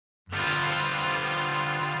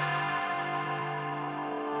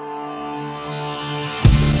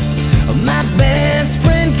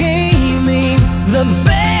the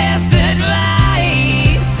best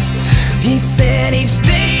advice. He said each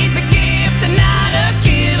day's a gift and not a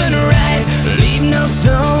given right. Leave no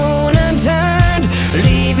stone unturned,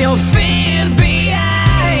 leave your fears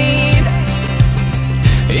behind,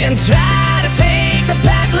 and try to take the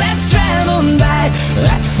path less traveled by.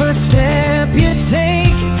 That first step you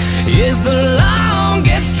take is the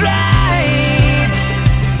longest ride.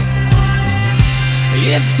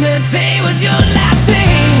 If today was your last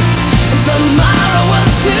day and tomorrow was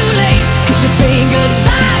too late, could you say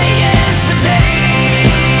goodbye yesterday?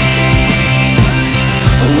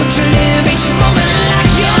 Would you live each moment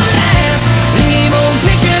like your last? Leave old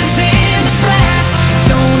pictures in the past,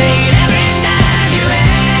 donate every night you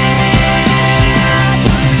had.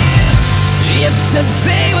 If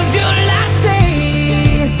today was your last day,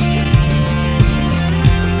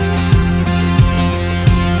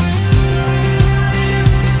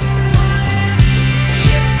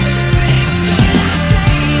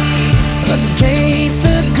 against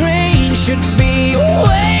the grain should be a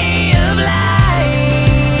way of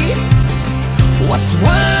life. What's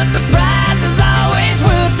worth the prize is always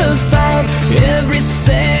worth the fight. Every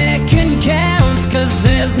second counts, 'cause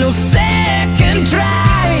there's no second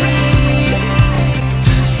try.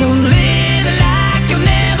 So live like you've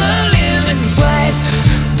never lived twice.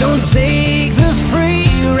 Don't take the free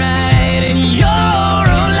ride in your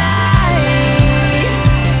own life.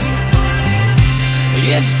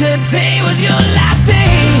 If today was your life,